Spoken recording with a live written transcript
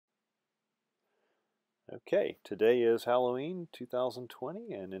Okay, today is Halloween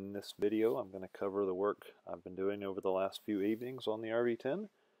 2020, and in this video I'm going to cover the work I've been doing over the last few evenings on the RV-10,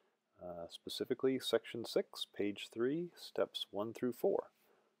 specifically Section 6, Page 3, Steps 1 through 4.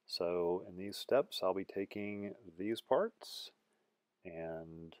 So in these steps I'll be taking these parts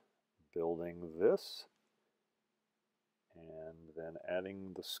and building this, and then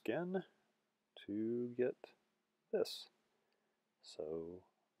adding the skin to get this. So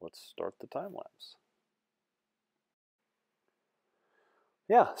let's start the time lapse.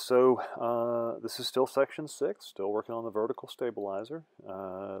 Yeah, so this is still Section 6, still working on the vertical stabilizer.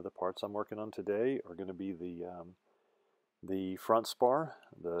 The parts I'm working on today are going to be the front spar,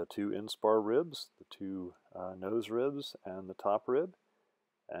 the two end spar ribs, the two nose ribs, and the top rib.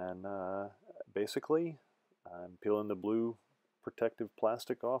 And basically, I'm peeling the blue protective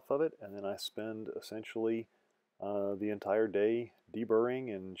plastic off of it, and then I spend essentially the entire day deburring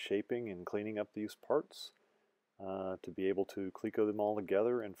and shaping and cleaning up these parts. To be able to cleco them all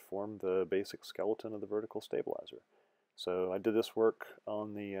together and form the basic skeleton of the vertical stabilizer. So I did this work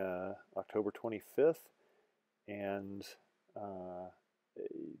on the October 25th, and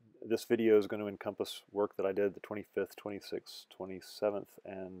this video is going to encompass work that I did the 25th, 26th, 27th,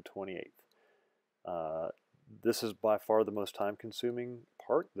 and 28th. This is by far the most time-consuming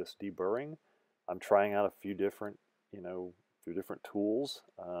part, this deburring. I'm trying out a few different, tools.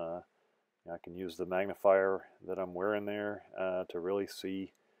 I can use the magnifier that I'm wearing there to really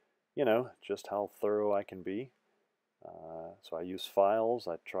see, just how thorough I can be. So I use files.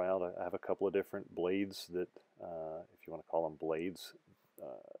 I have a couple of different blades that, if you want to call them blades,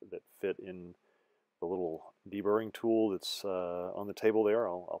 that fit in the little deburring tool that's on the table there.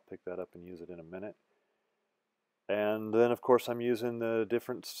 I'll pick that up and use it in a minute. And then, of course, I'm using the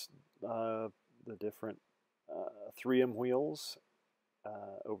different 3M wheels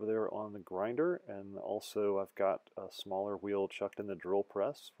over there on the grinder, and also I've got a smaller wheel chucked in the drill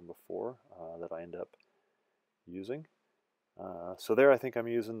press from before that I end up using. So there I think I'm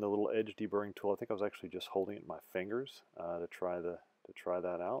using the little edge deburring tool. I think I was actually just holding it in my fingers to try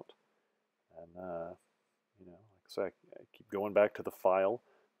that out. And like I say, I keep going back to the file.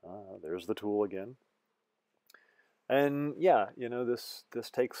 There's the tool again. And yeah, this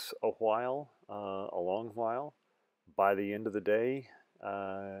takes a while, a long while. By the end of the day,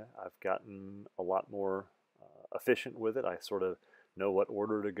 I've gotten a lot more efficient with it. I sort of know what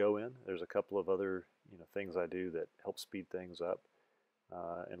order to go in. There's a couple of other things I do that help speed things up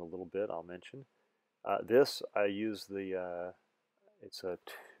in a little bit I'll mention. This I use it's a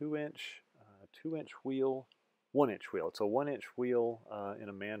 2-inch wheel, 1-inch wheel. It's a 1-inch wheel in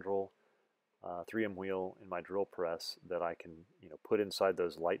a mandrel 3M wheel in my drill press that I can put inside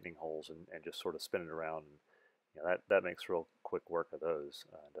those lightning holes and just sort of spin it around. And, that makes real quick work of those.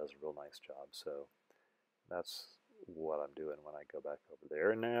 Does a real nice job. So that's what I'm doing when I go back over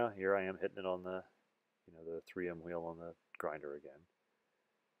there. And now here I am hitting it on the the 3M wheel on the grinder again.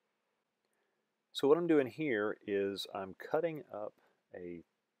 So what I'm doing here is I'm cutting up a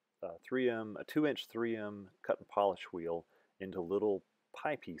 2-inch 3M cut and polish wheel into little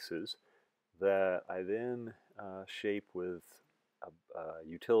pie pieces that I then shape with a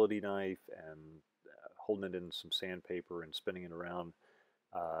utility knife and holding it in some sandpaper and spinning it around,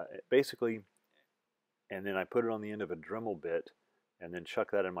 basically, and then I put it on the end of a Dremel bit and then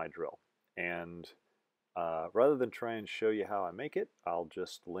chuck that in my drill. And rather than try and show you how I make it, I'll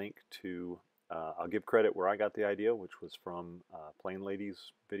just link to, I'll give credit where I got the idea, which was from Plain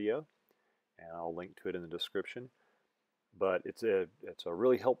Lady's video, and I'll link to it in the description. But it's a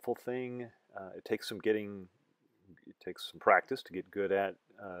really helpful thing. It takes some practice to get good at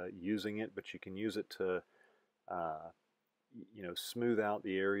using it, but you can use it to smooth out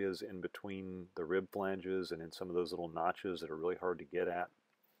the areas in between the rib flanges and in some of those little notches that are really hard to get at.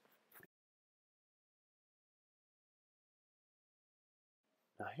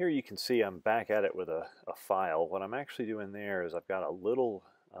 Now here you can see I'm back at it with a file. What I'm actually doing there is I've got a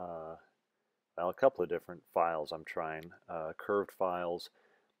couple of different files I'm trying, curved files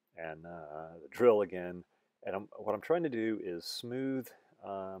and the drill again. And what I'm trying to do is smooth.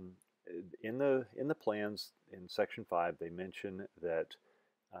 In the plans in Section 5, they mention that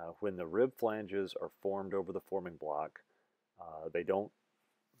when the rib flanges are formed over the forming block, they don't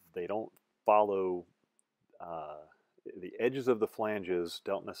follow. The edges of the flanges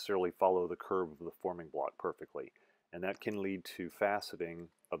don't necessarily follow the curve of the forming block perfectly, and that can lead to faceting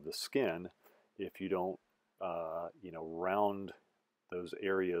of the skin if you don't, round those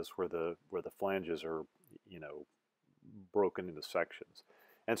areas where the flanges are, broken into sections.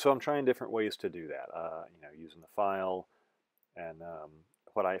 And so I'm trying different ways to do that, using the file. And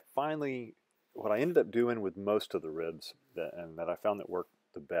what I finally what I ended up doing with most of the ribs that I found that worked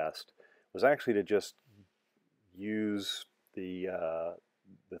the best was actually to just use the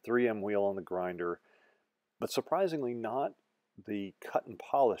 3M wheel on the grinder, but surprisingly not the cut and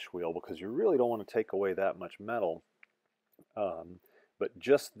polish wheel, because you really don't want to take away that much metal. But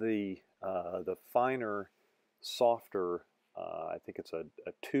just the finer, softer, I think it's a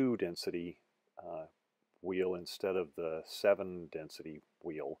 2 density wheel instead of the 7 density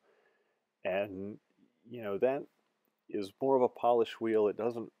wheel. And that is more of a polish wheel. It's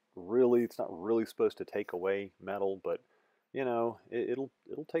not really supposed to take away metal, but it'll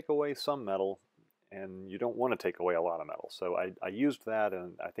take away some metal, and you don't want to take away a lot of metal. So I used that,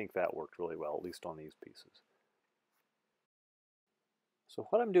 and I think that worked really well, at least on these pieces. So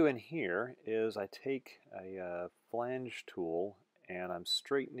what I'm doing here is I take a flange tool and I'm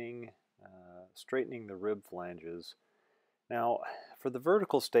straightening the rib flanges. Now, for the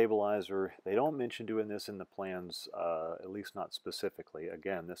vertical stabilizer, they don't mention doing this in the plans, at least not specifically.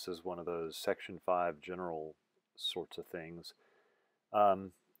 Again, this is one of those Section 5 general sorts of things.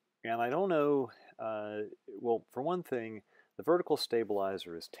 And I don't know, well, for one thing, the vertical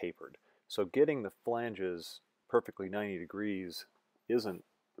stabilizer is tapered. So getting the flanges perfectly 90 degrees isn't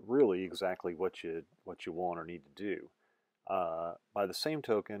really exactly what you want or need to do. By the same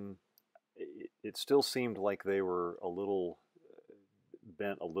token, it still seemed like they were a little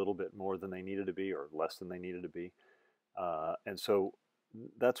bent a little bit more than they needed to be, or less than they needed to be. And so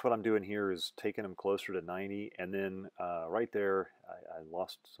that's what I'm doing here, is taking them closer to 90, and then right there, I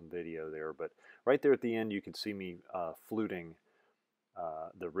lost some video there, but right there at the end you can see me fluting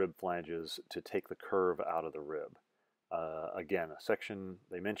the rib flanges to take the curve out of the rib. Again,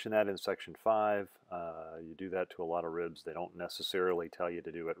 they mention that in Section 5. You do that to a lot of ribs. They don't necessarily tell you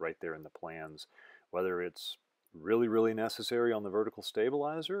to do it right there in the plans. Whether it's really, really necessary on the vertical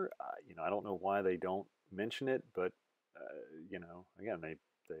stabilizer, I don't know why they don't mention it, but again, they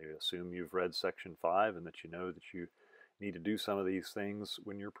assume you've read Section 5 and that you know that you need to do some of these things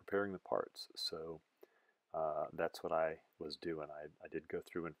when you're preparing the parts. So that's what I was doing. I did go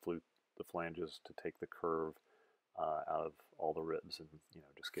through and flute the flanges to take the curve out of all the ribs, and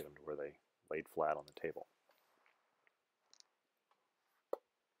just get them to where they laid flat on the table.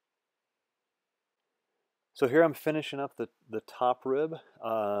 So here I'm finishing up the top rib.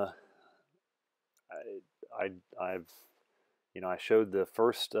 I showed the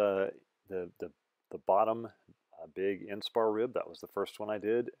first the bottom big Inspar rib. That was the first one I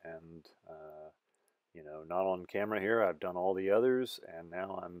did, and not on camera here. I've done all the others, and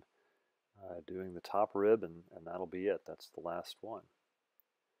now I'm doing the top rib, and that'll be it. That's the last one.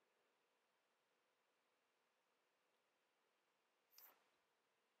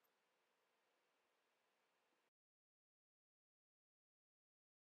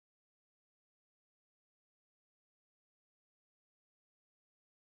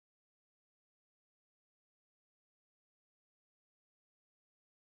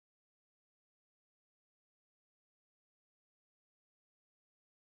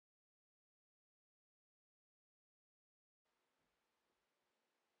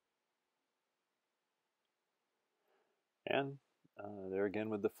 And there again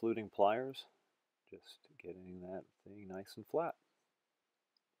with the fluting pliers, just getting that thing nice and flat.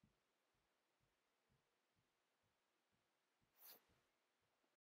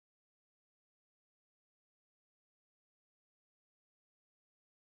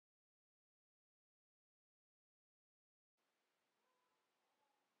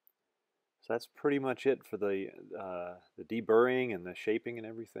 So that's pretty much it for the deburring and the shaping and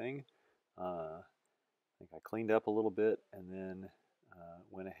everything. I think I cleaned up a little bit, and then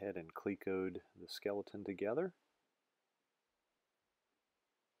went ahead and clecoed the skeleton together.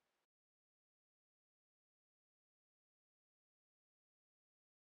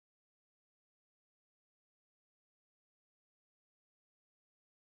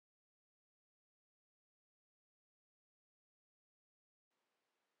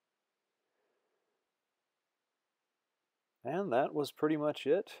 And that was pretty much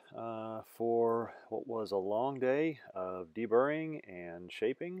it for what was a long day of deburring and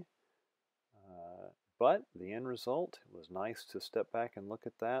shaping. But the end result, it was nice to step back and look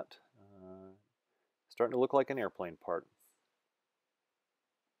at that. Starting to look like an airplane part.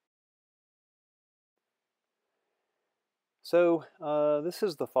 So this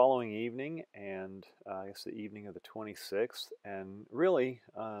is the following evening, and I guess the evening of the 26th, and really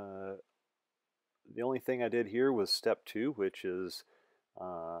the only thing I did here was step 2, which is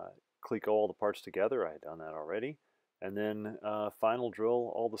cleco all the parts together. I had done that already. And then final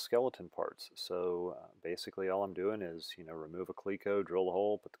drill all the skeleton parts. So basically all I'm doing is, remove a cleco, drill the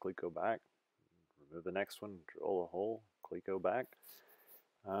hole, put the cleco back, remove the next one, drill a hole, cleco back.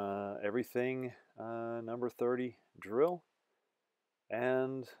 Everything number 30 drill,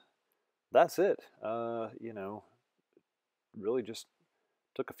 and that's it. You know, really just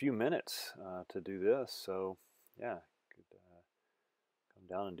took a few minutes to do this, so yeah, could come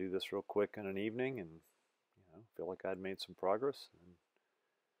down and do this real quick in an evening, and you know, feel like I'd made some progress and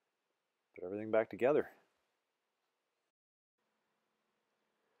put everything back together.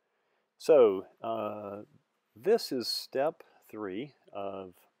 So this is step 3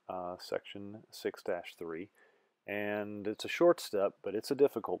 of section 6-3, and it's a short step, but it's a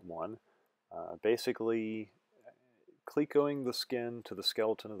difficult one. Basically, clecoing the skin to the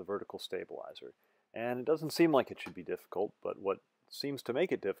skeleton of the vertical stabilizer. And it doesn't seem like it should be difficult, but what seems to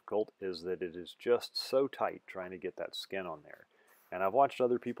make it difficult is that it is just so tight trying to get that skin on there. And I've watched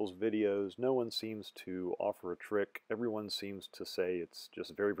other people's videos. No one seems to offer a trick. Everyone seems to say it's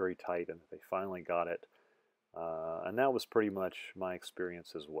just very, very tight and they finally got it. And that was pretty much my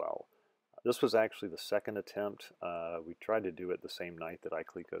experience as well. This was actually the second attempt. We tried to do it the same night that I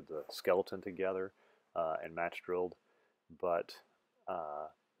clecoed the skeleton together and match drilled, but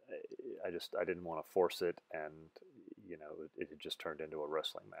I didn't want to force it, and you know, it had just turned into a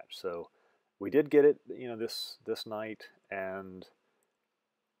wrestling match. So we did get it, you know, this night, and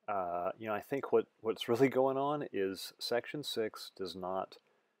you know, I think what's really going on is section 6 does not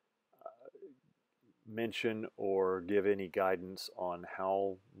mention or give any guidance on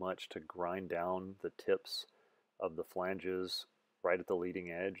how much to grind down the tips of the flanges right at the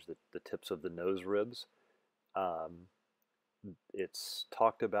leading edge, the tips of the nose ribs. It's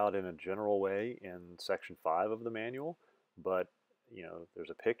talked about in a general way in section 5 of the manual, but you know, there's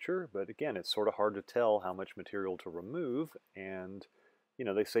a picture, but again, it's sort of hard to tell how much material to remove, and you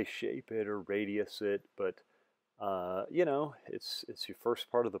know, they say shape it or radius it, but you know, it's your first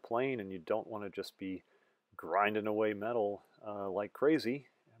part of the plane, and you don't want to just be grinding away metal like crazy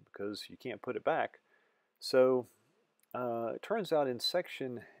because you can't put it back. So it turns out in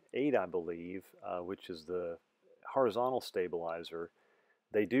section 8, I believe, which is the horizontal stabilizer,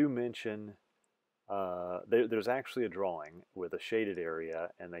 they do mention there's actually a drawing with a shaded area,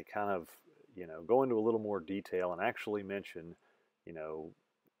 and they kind of, you know, go into a little more detail and actually mention, you know,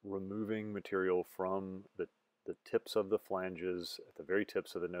 removing material from the tips of the flanges at the very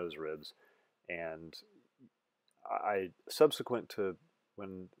tips of the nose ribs. And I, subsequent to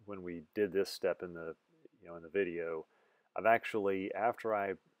when we did this step in the, you know, in the video, I've actually, after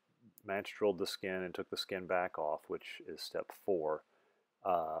I match drilled the skin and took the skin back off, which is step 4,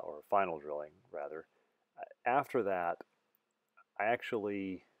 or final drilling rather, after that I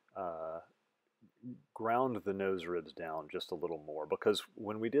actually ground the nose ribs down just a little more, because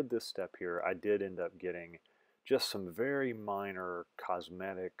when we did this step here, I did end up getting just some very minor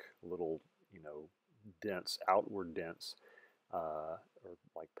cosmetic little, you know, dents, outward dents, or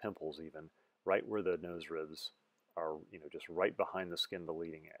like pimples even, right where the nose ribs are, you know, just right behind the skin, the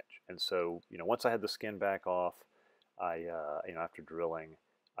leading edge. And so, you know, once I had the skin back off, I, you know, after drilling,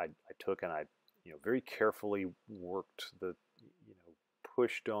 I took and I, you know, very carefully worked the, you know,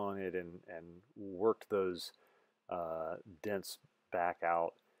 pushed on it and worked those dents back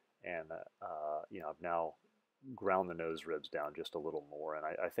out, and you know, I've now ground the nose ribs down just a little more, and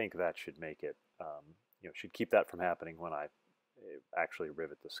I think that should make it, you know, should keep that from happening when I actually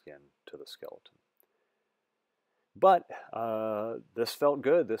rivet the skin to the skeleton. But this felt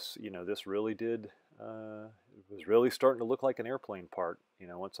good. This, you know, this really did. It was really starting to look like an airplane part. You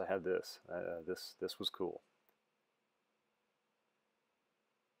know, once I had this, this was cool.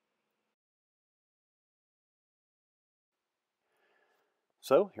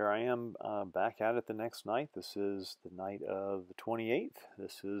 So here I am back at it the next night. This is the night of the 28th.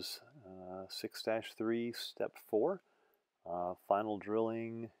 This is 6-3, step 4. Final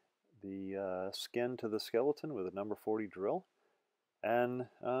drilling the skin to the skeleton with a number 40 drill. And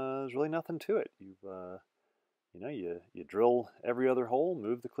there's really nothing to it. You know, you drill every other hole,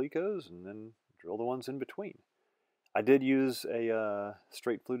 move the clecos, and then drill the ones in between. I did use a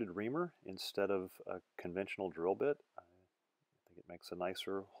straight fluted reamer instead of a conventional drill bit. I think it makes a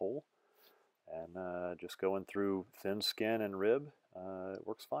nicer hole. And just going through thin skin and rib, it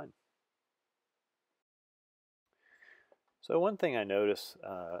works fine. So one thing I notice,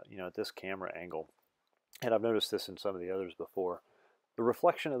 you know, at this camera angle, and I've noticed this in some of the others before, the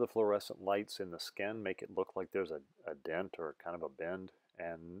reflection of the fluorescent lights in the skin make it look like there's a dent or kind of a bend,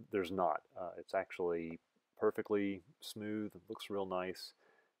 and there's not. It's actually perfectly smooth. It looks real nice.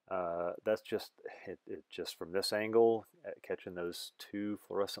 That's just it just from this angle, catching those two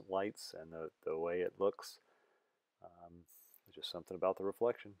fluorescent lights and the way it looks. There's just something about the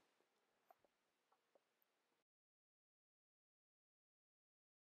reflection.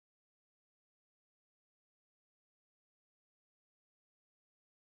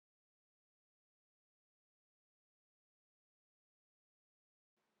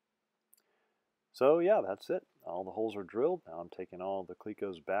 So yeah, that's it. All the holes are drilled. Now I'm taking all the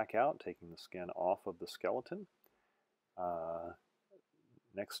clecos back out, taking the skin off of the skeleton.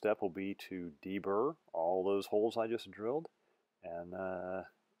 Next step will be to deburr all those holes I just drilled and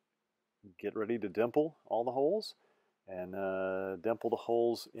get ready to dimple all the holes and dimple the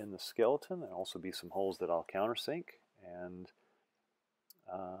holes in the skeleton. There'll also be some holes that I'll countersink and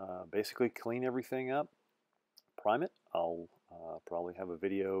basically clean everything up, prime it. I'll probably have a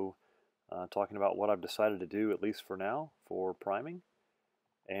video talking about what I've decided to do, at least for now, for priming.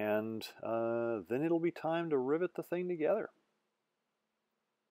 And then it'll be time to rivet the thing together.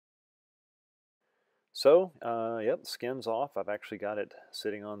 So, yep, the skin's off. I've actually got it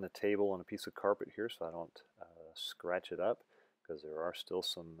sitting on the table on a piece of carpet here so I don't scratch it up, because there are still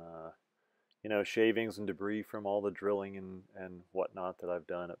some, shavings and debris from all the drilling and whatnot that I've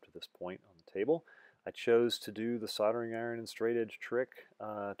done up to this point on the table. I chose to do the soldering iron and straight edge trick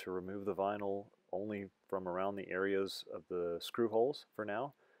to remove the vinyl only from around the areas of the screw holes for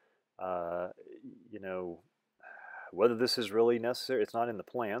now. You know, whether this is really necessary, it's not in the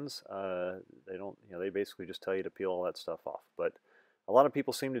plans. They don't, they basically just tell you to peel all that stuff off. But a lot of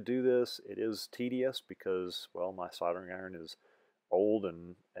people seem to do this. It is tedious because, well, my soldering iron is old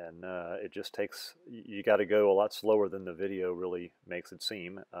and it just takes, you got to go a lot slower than the video really makes it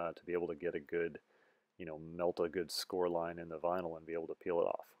seem to be able to get a good, melt a good score line in the vinyl and be able to peel it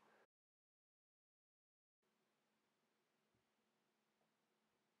off.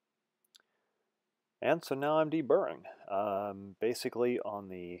 And so now I'm deburring. Basically on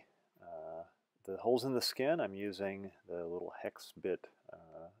the holes in the skin, I'm using the little hex bit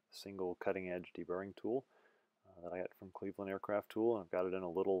single cutting edge deburring tool that I got from Cleveland Aircraft Tool. And I've got it in a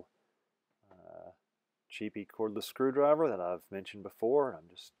little cheapy cordless screwdriver that I've mentioned before. I'm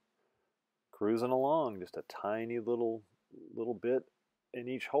just cruising along, just a tiny little bit in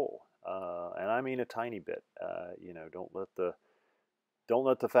each hole, and I mean a tiny bit. Don't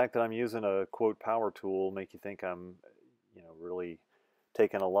let the fact that I'm using a quote power tool make you think I'm, really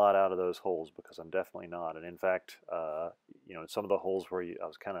taking a lot out of those holes, because I'm definitely not. And in fact, in some of the holes where I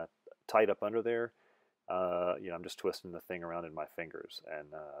was kind of tight up under there, I'm just twisting the thing around in my fingers, and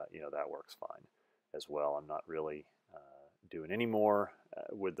that works fine as well. I'm not really doing any more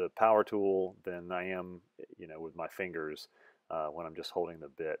with the power tool than I am, with my fingers when I'm just holding the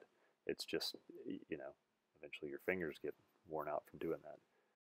bit. It's just, eventually your fingers get worn out from doing that.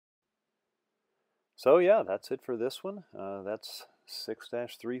 So yeah, that's it for this one. That's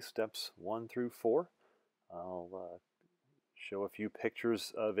 6-3 steps 1 through 4. I'll show a few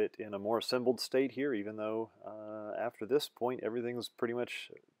pictures of it in a more assembled state here, even though after this point everything's pretty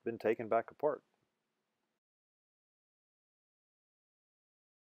much been taken back apart.